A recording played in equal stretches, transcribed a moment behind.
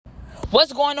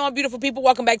What's going on, beautiful people?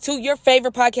 Welcome back to your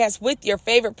favorite podcast with your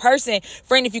favorite person.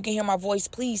 Friend, if you can hear my voice,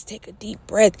 please take a deep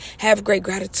breath. Have great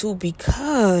gratitude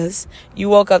because you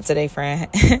woke up today, friend.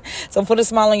 So put a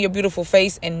smile on your beautiful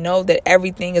face and know that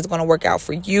everything is going to work out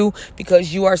for you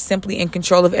because you are simply in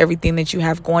control of everything that you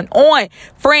have going on.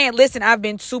 Friend, listen, I've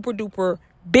been super duper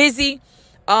busy.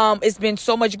 It's been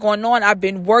so much going on. I've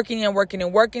been working.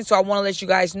 So I want to let you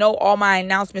guys know all my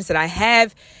announcements that I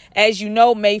have. As you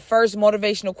know, May 1st,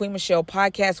 Motivational Queen Michelle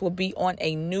podcast will be on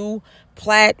a new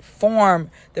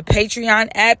platform, the Patreon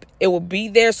app. It will be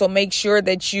there. So make sure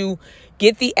that you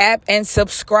get the app and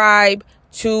subscribe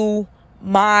to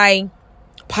my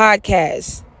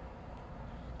podcast.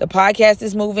 The podcast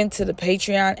is moving to the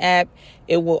Patreon app.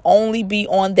 It will only be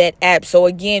on that app. So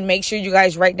again, make sure you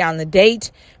guys write down the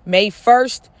date. May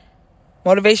 1st,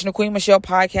 Motivational Queen Michelle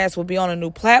podcast will be on a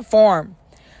new platform.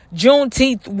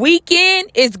 Juneteenth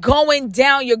weekend is going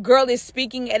down. Your girl is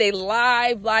speaking at a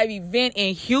live event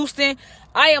in Houston.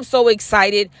 I am so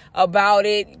excited about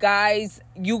it, guys.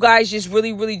 You guys just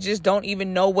really just don't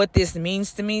even know what this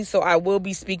means to me. So I will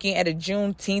be speaking at a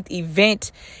Juneteenth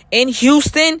event in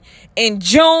Houston in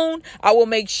June. I will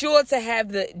make sure to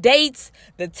have the dates,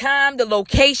 the time, the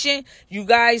location, you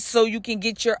guys, so you can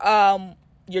get your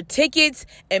tickets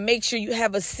and make sure you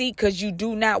have a seat because you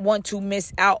do not want to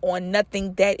miss out on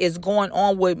nothing that is going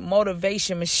on with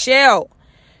Motivation Michelle.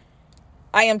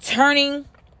 I am turning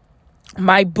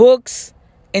my books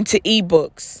into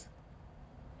ebooks.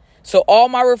 So all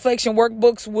my reflection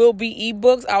workbooks will be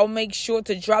ebooks. I'll make sure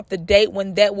to drop the date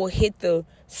when that will hit the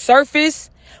surface,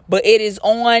 but it is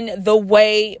on the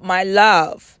way, my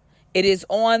love. It is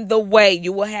on the way.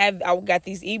 I got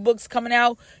these ebooks coming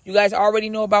out. You guys already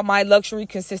know about my luxury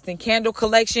consistent candle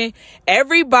collection.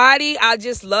 Everybody, I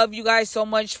just love you guys so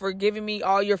much for giving me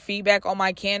all your feedback on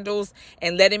my candles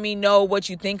and letting me know what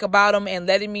you think about them and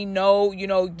letting me know,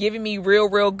 giving me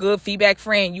real good feedback.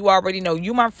 Friend, you already know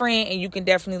you my friend and you can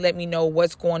definitely let me know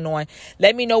what's going on.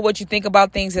 Let me know what you think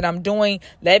about things that I'm doing.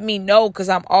 Let me know because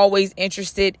I'm always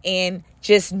interested in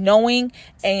just knowing,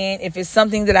 and if it's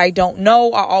something that I don't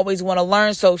know, I always want to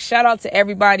learn. So shout out to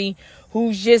everybody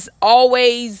who's just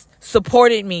always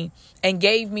supported me and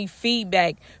gave me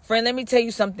feedback. Friend, let me tell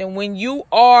you something. When you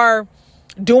are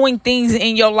doing things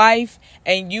in your life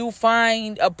and you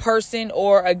find a person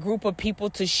or a group of people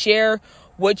to share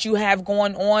what you have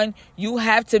going on, you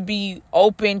have to be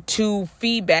open to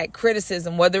feedback,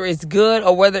 criticism, whether it's good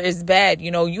or whether it's bad.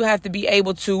 You have to be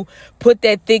able to put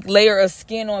that thick layer of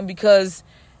skin on because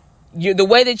the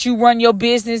way that you run your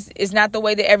business is not the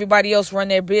way that everybody else run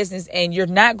their business, and you're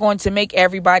not going to make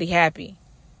everybody happy,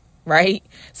 right?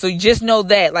 So just know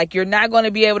that, you're not going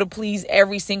to be able to please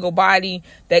every single body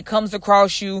that comes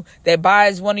across you, that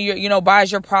buys one of your,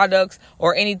 buys your products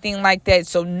or anything like that.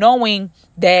 So knowing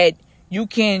that you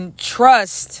can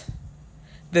trust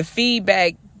the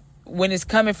feedback when it's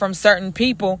coming from certain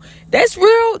people, that's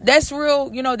real, that's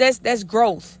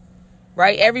growth,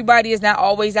 right? Everybody is not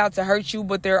always out to hurt you,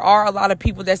 but there are a lot of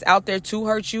people that's out there to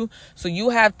hurt you. So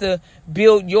you have to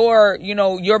build your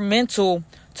mental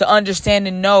to understand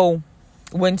and know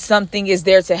when something is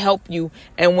there to help you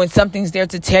and when something's there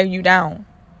to tear you down.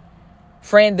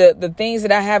 Friend, the things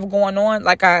that I have going on,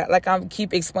 like I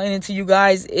keep explaining to you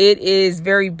guys, it is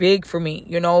very big for me.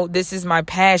 This is my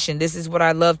passion. This is what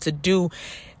I love to do.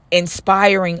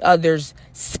 Inspiring others,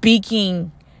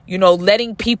 speaking,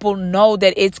 letting people know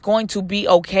that it's going to be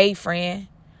okay, friend.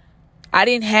 I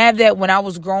didn't have that when I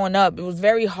was growing up. It was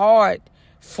very hard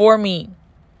for me.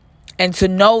 And to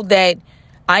know that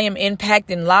I am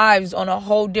impacting lives on a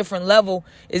whole different level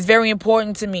is very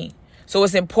important to me. So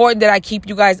it's important that I keep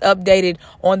you guys updated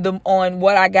on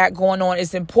what I got going on.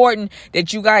 It's important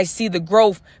that you guys see the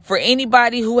growth. For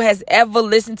anybody who has ever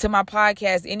listened to my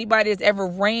podcast, anybody that's ever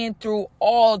ran through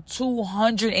all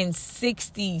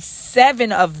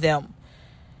 267 of them,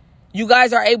 you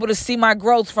guys are able to see my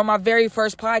growth from my very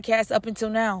first podcast up until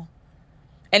now.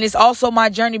 And it's also my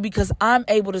journey because I'm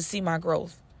able to see my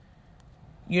growth.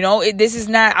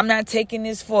 I'm not taking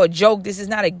this for a joke. This is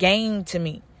not a game to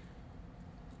me.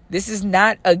 This is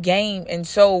not a game. And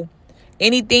so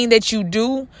anything that you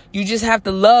do, you just have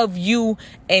to love you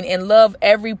and love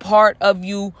every part of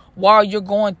you while you're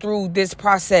going through this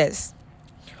process.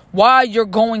 While you're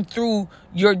going through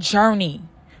your journey.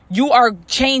 You are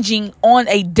changing on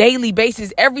a daily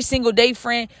basis. Every single day,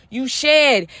 friend, you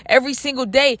shed. Every single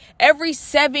day. Every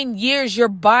 7 years, your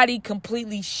body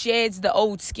completely sheds the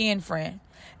old skin, friend.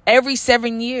 Every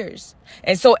 7 years.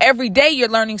 And so every day you're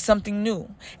learning something new.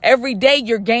 Every day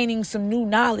you're gaining some new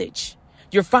knowledge.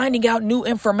 You're finding out new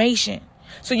information.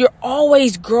 So you're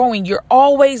always growing. You're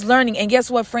always learning. And guess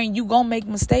what, friend? You're going to make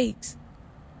mistakes.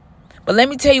 But let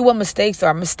me tell you what mistakes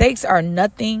are. Mistakes are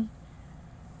nothing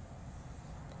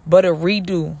but a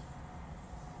redo.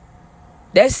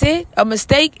 That's it. A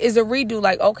mistake is a redo.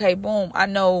 Like, okay, boom, I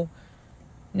know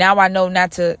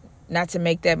not to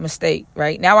make that mistake,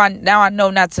 right? Now I know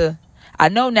not to. I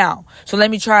know now. So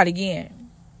let me try it again.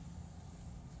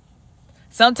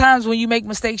 Sometimes when you make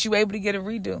mistakes, you're able to get a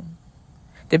redo,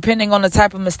 depending on the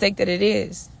type of mistake that it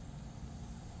is.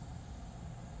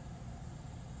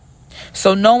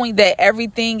 So knowing that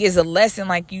everything is a lesson,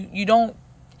 like you don't,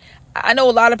 I know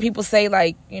a lot of people say,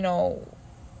 like,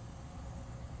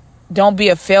 don't be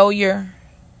a failure,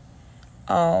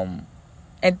 and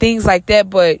things like that,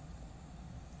 but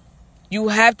you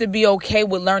have to be okay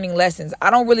with learning lessons. I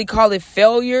don't really call it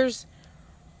failures,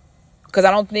 because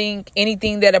I don't think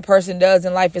anything that a person does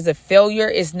in life is a failure.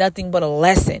 It's nothing but a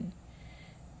lesson.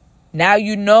 Now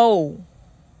you know.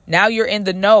 Now you're in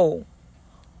the know.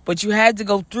 But you had to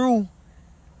go through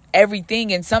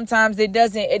everything, and sometimes it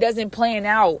doesn't plan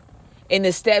out in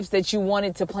the steps that you want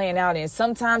it to plan out in.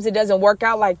 Sometimes it doesn't work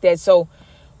out like that. So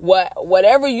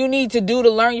whatever you need to do to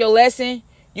learn your lesson,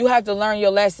 you have to learn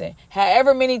your lesson.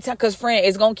 However many times, because friend,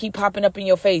 it's going to keep popping up in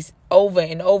your face over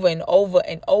and over and over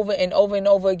and over and over and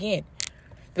over again.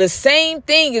 The same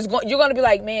thing you're going to be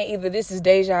like, man, either this is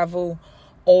deja vu,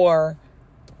 or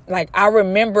like, I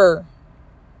remember.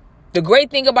 The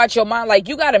great thing about your mind, like,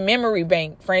 you got a memory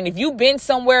bank, friend. If you've been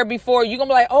somewhere before, you're going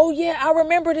to be like, oh, yeah, I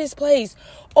remember this place.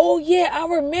 Oh, yeah, I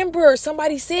remember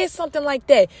somebody said something like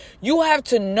that. You have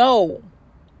to know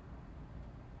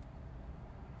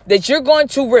that you're going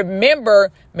to remember,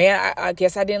 man, I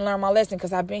guess I didn't learn my lesson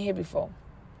because I've been here before.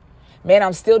 Man,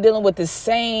 I'm still dealing with the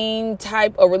same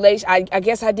type of relation. I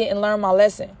guess I didn't learn my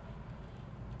lesson.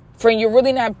 Friend, you're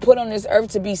really not put on this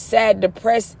earth to be sad,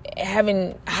 depressed,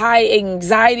 having high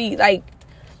anxiety. Like,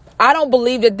 I don't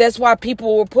believe that that's why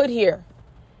people were put here.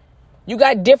 You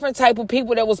got different type of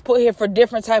people that was put here for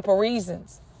different type of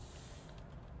reasons.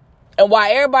 And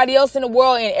while everybody else in the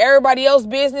world and everybody else's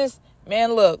business,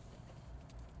 man, look,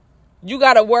 you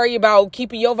got to worry about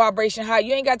keeping your vibration high.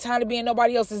 You ain't got time to be in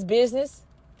nobody else's business.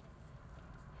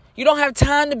 You don't have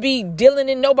time to be dealing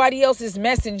in nobody else's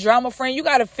mess and drama, friend. You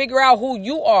got to figure out who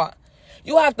you are.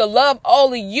 You have to love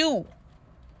all of you.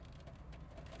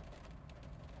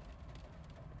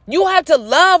 You have to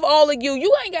love all of you.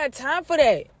 You ain't got time for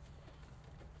that.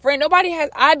 Friend,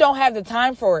 I don't have the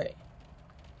time for it.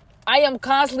 I am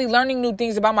constantly learning new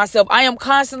things about myself. I am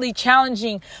constantly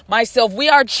challenging myself. We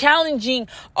are challenging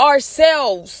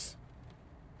ourselves.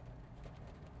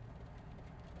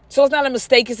 So it's not a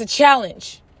mistake, it's a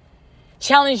challenge.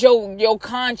 Challenge your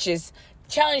conscious.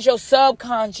 Challenge your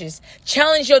subconscious.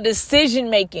 Challenge your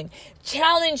decision making.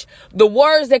 Challenge the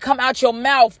words that come out your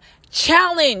mouth.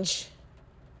 Challenge.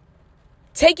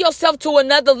 Take yourself to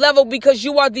another level, because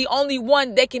you are the only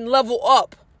one that can level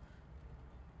up.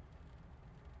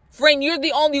 Friend, you're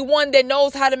the only one that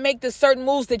knows how to make the certain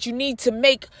moves that you need to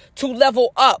make to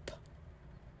level up.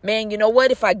 Man, you know what?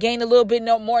 If I gain a little bit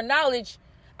more knowledge,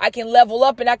 I can level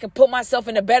up and I can put myself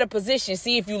in a better position.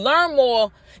 See, if you learn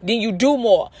more, then you do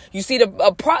more. You see,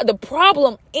 the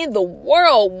problem in the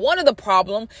world, one of the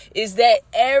problem is that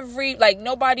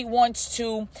nobody wants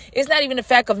to, it's not even the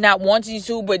fact of not wanting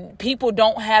to, but people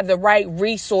don't have the right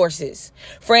resources.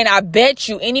 Friend, I bet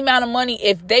you any amount of money,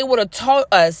 if they would have taught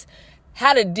us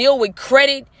how to deal with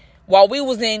credit while we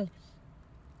was in,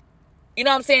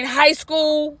 high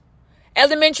school,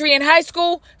 elementary and high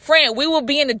school, friend, we will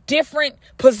be in a different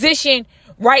position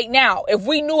right now if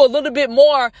we knew a little bit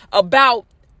more about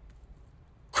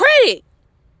credit,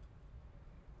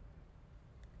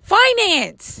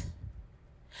 finance,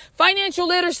 financial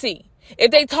literacy.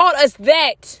 If they taught us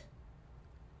that,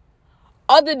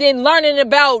 other than learning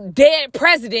about dead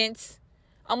presidents,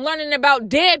 I'm learning about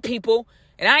dead people,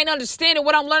 and I ain't understanding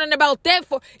what I'm learning about that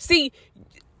for. See,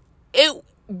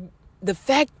 the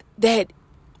fact that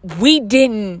we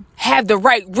didn't have the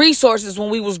right resources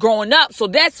when we was growing up. So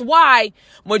that's why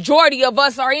majority of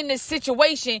us are in this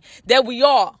situation that we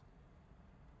are.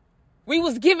 We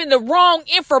was given the wrong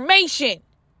information.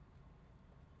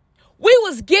 We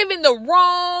was given the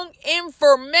wrong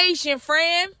information,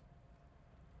 friend.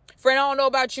 Friend, I don't know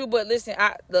about you, but listen,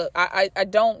 I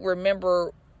don't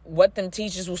remember what them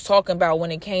teachers was talking about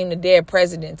when it came to dead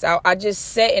presidents. I just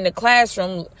sat in the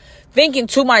classroom thinking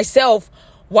to myself,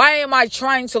 why am I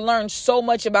trying to learn so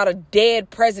much about a dead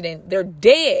president? They're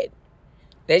dead.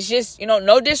 That's just,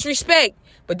 no disrespect,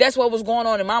 but that's what was going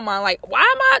on in my mind. Like,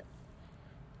 why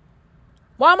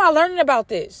am I learning about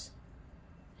this?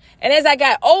 And as I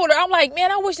got older, I'm like,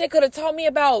 man, I wish they could have taught me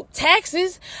about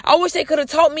taxes. I wish they could have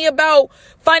taught me about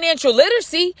financial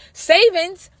literacy,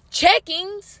 savings,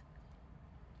 checkings.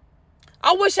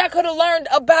 I wish I could have learned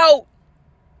about,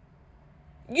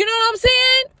 you know what I'm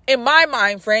saying? In my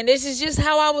mind, friend, this is just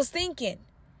how I was thinking.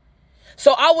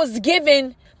 So I was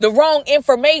given the wrong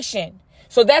information.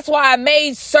 So that's why I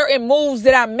made certain moves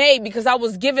that I made, because I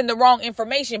was given the wrong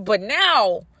information. But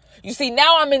now, you see,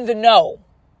 now I'm in the know.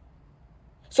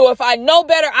 So if I know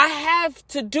better, I have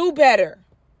to do better.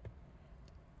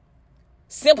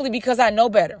 Simply because I know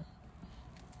better.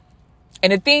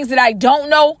 And the things that I don't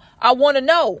know, I want to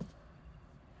know.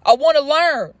 I want to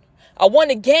learn. I want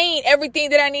to gain everything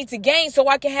that I need to gain so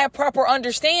I can have proper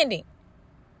understanding.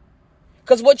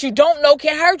 Because what you don't know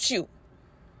can hurt you.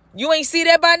 You ain't see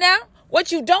that by now?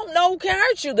 What you don't know can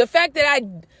hurt you. The fact that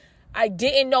I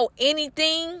didn't know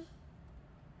anything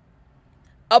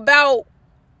about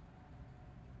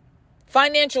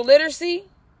financial literacy,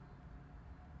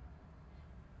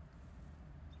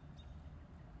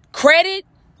 credit.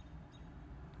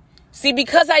 See,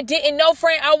 because I didn't know,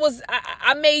 friend,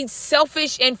 I made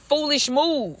selfish and foolish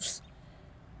moves.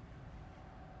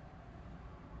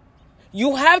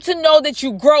 You have to know that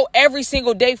you grow every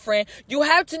single day, friend. You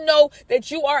have to know that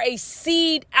you are a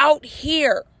seed out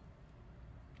here.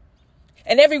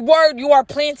 And every word you are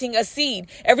planting a seed.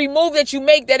 Every move that you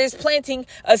make that is planting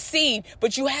a seed.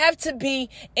 But you have to be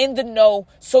in the know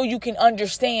so you can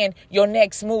understand your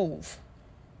next move.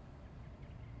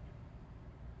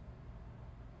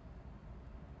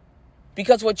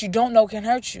 Because what you don't know can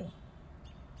hurt you.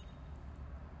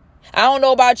 I don't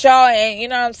know about y'all, and you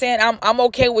know what I'm saying? I'm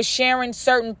okay with sharing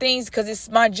certain things because it's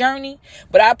my journey.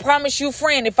 But I promise you,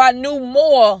 friend, if I knew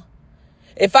more,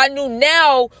 if I knew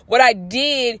now what I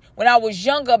did when I was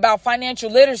younger about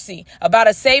financial literacy, about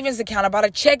a savings account, about a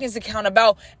checkings account,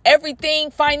 about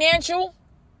everything financial.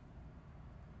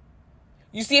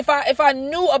 You see, if I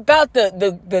knew about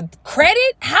the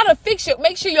credit, how to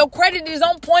make sure your credit is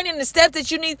on point in the steps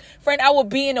that you need, friend, I would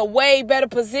be in a way better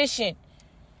position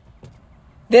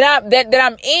that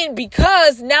I'm in,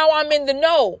 because now I'm in the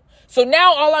know. So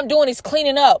now all I'm doing is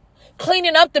cleaning up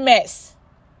the mess,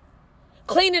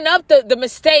 cleaning up the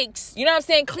mistakes. You know what I'm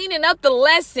saying? Cleaning up the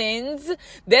lessons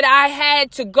that I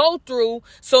had to go through.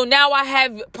 So now I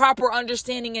have proper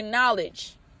understanding and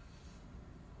knowledge.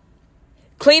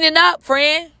 Cleaning up,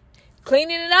 friend.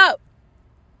 Cleaning it up.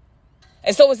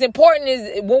 And so what's important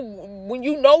is when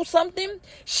you know something,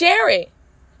 share it.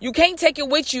 You can't take it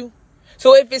with you.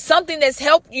 So if it's something that's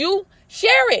helped you,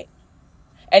 share it.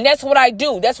 And that's what I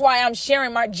do. That's why I'm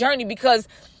sharing my journey, because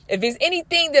if it's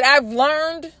anything that I've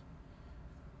learned,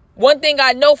 one thing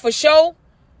I know for sure,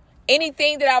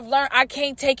 anything that I've learned, I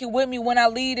can't take it with me when I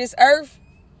leave this earth.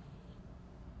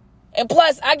 And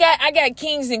plus, I got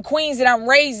kings and queens that I'm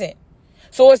raising.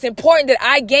 So it's important that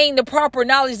I gain the proper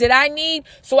knowledge that I need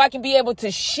so I can be able to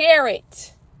share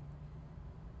it.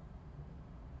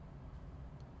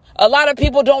 A lot of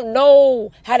people don't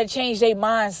know how to change their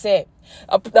mindset.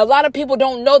 A lot of people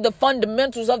don't know the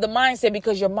fundamentals of the mindset,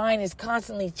 because your mind is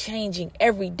constantly changing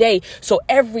every day. So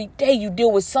every day you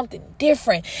deal with something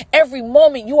different. Every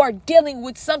moment you are dealing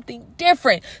with something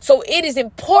different. So it is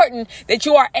important that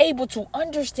you are able to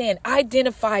understand,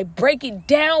 identify, break it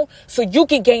down so you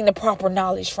can gain the proper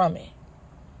knowledge from it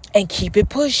and keep it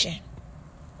pushing.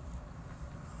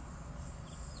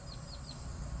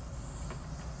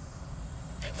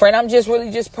 Friend, I'm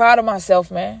really proud of myself,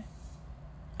 man.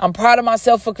 I'm proud of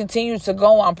myself for continuing to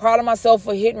go. I'm proud of myself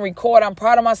for hitting record. I'm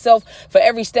proud of myself for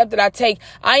every step that I take.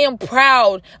 I am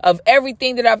proud of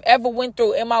everything that I've ever went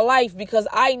through in my life, because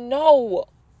I know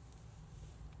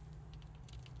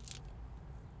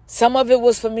some of it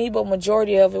was for me, but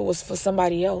majority of it was for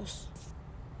somebody else.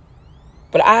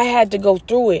 But I had to go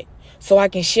through it so I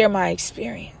can share my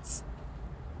experience.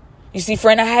 You see,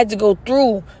 friend, I had to go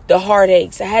through the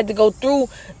heartaches. I had to go through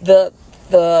the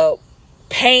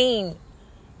pain.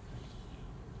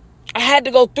 I had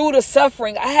to go through the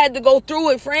suffering. I had to go through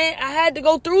it, friend. I had to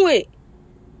go through it.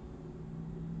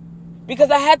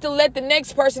 Because I had to let the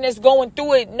next person that's going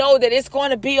through it know that it's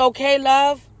going to be okay,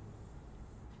 love.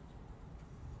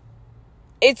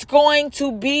 It's going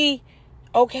to be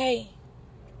okay.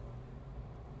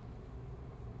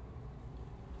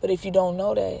 But if you don't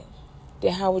know that,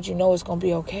 then how would you know it's going to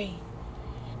be okay?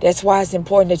 That's why it's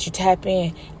important that you tap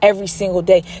in every single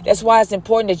day. That's why it's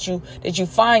important that you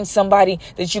find somebody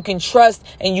that you can trust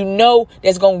and you know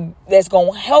that's going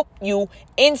to help you,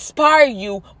 inspire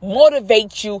you,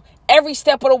 motivate you every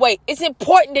step of the way. It's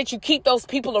important that you keep those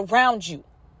people around you.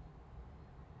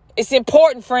 It's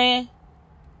important, friend.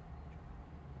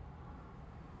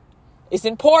 It's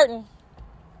important.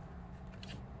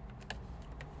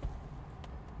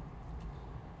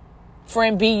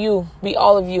 Friend, be you. Be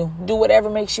all of you. Do whatever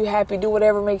makes you happy. Do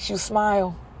whatever makes you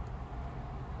smile.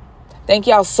 Thank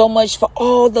y'all so much for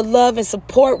all the love and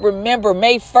support. Remember,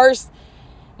 May 1st,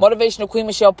 Motivational Queen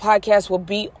Michelle podcast will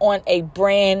be on a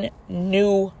brand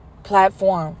new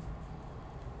platform,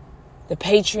 the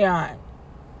Patreon.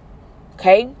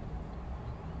 Okay?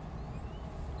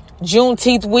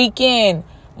 Juneteenth weekend,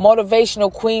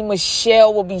 Motivational Queen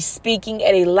Michelle will be speaking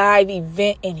at a live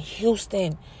event in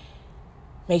Houston.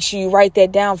 Make sure you write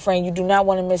that down, friend. You do not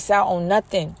want to miss out on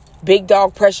nothing. Big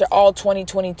Dog Pressure all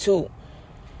 2022.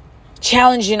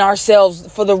 Challenging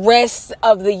ourselves for the rest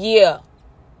of the year.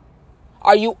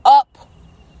 Are you up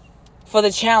for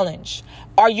the challenge?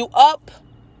 Are you up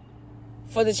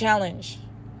for the challenge?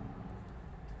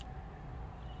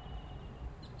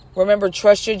 Remember,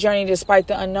 trust your journey despite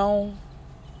the unknown.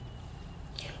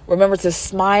 Remember to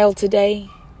smile today.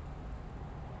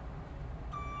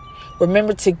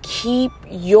 Remember to keep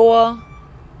your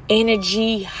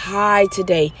energy high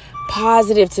today.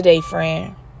 Positive today,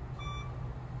 friend.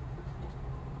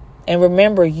 And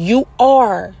remember, you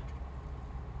are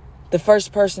the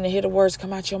first person to hear the words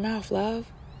come out your mouth, love.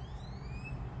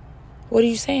 What are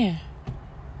you saying?